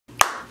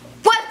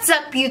What's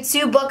up,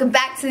 YouTube? Welcome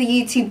back to the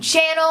YouTube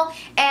channel.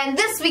 And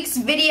this week's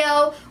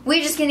video,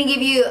 we're just gonna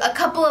give you a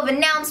couple of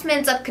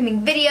announcements,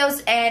 upcoming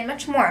videos, and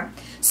much more.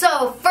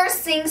 So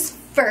first things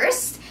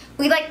first,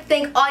 we'd like to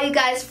thank all you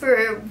guys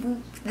for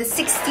the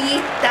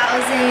 60,000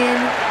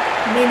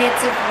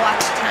 minutes of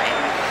watch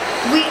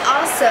time. We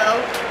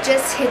also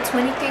just hit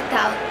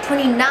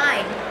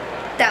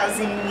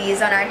 29,000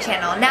 views on our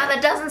channel. Now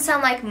that doesn't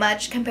sound like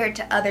much compared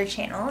to other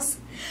channels,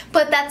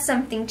 but that's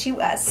something to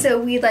us. So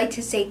we'd like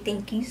to say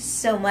thank you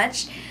so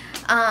much.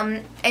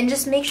 And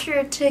just make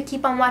sure to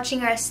keep on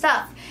watching our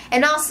stuff.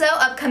 And also,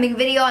 upcoming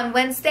video on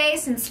Wednesday.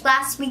 Since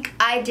last week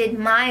I did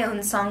my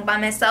own song by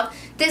myself,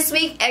 this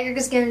week Edgar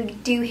is going to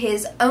do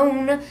his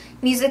own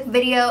music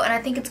video, and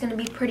I think it's going to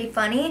be pretty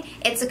funny.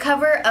 It's a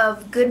cover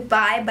of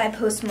Goodbye by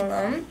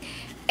Malone,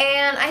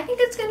 and I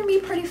think it's going to be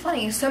pretty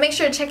funny. So make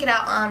sure to check it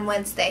out on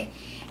Wednesday.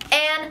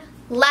 And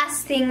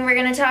last thing we're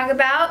going to talk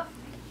about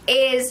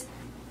is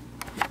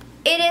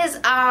it is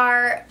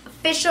our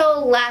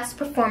official last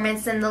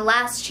performance and the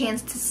last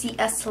chance to see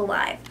us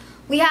live.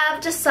 We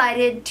have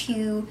decided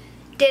to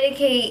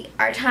dedicate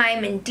our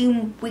time and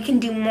we can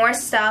do more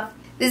stuff.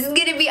 This is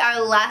going to be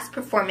our last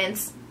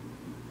performance.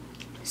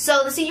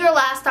 So this is your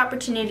last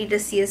opportunity to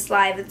see us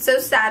live. It's so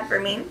sad for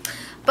me.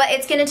 But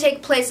it's going to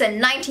take place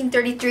in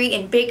 1933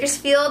 in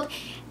Bakersfield,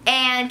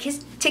 and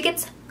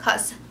tickets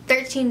cost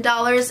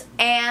 $13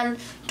 and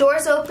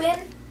doors open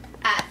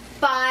at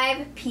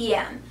 5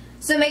 p.m.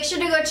 So make sure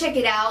to go check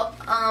it out.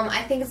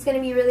 I think it's going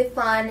to be really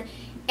fun.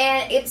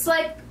 And it's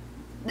like,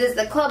 there's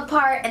the club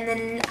part, and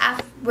then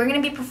we're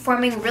going to be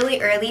performing really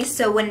early,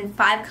 so when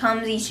 5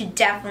 comes, you should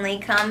definitely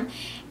come.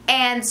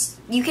 And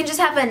you can just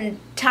have a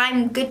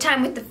good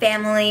time with the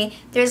family.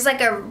 There's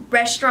like a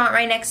restaurant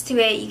right next to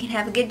it. You can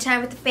have a good time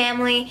with the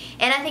family,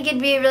 and I think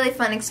it'd be a really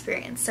fun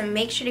experience. So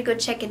make sure to go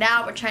check it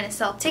out. We're trying to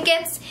sell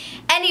tickets.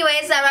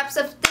 Anyways, that wraps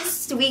up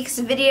this week's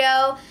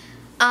video.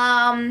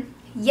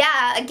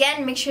 Yeah,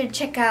 again, make sure to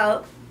check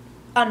out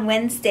on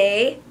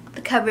Wednesday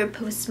the cover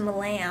of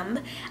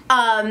Malone.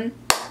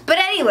 But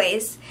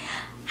anyways,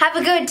 have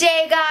a good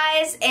day,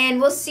 guys,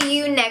 and we'll see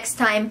you next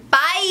time.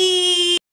 Bye!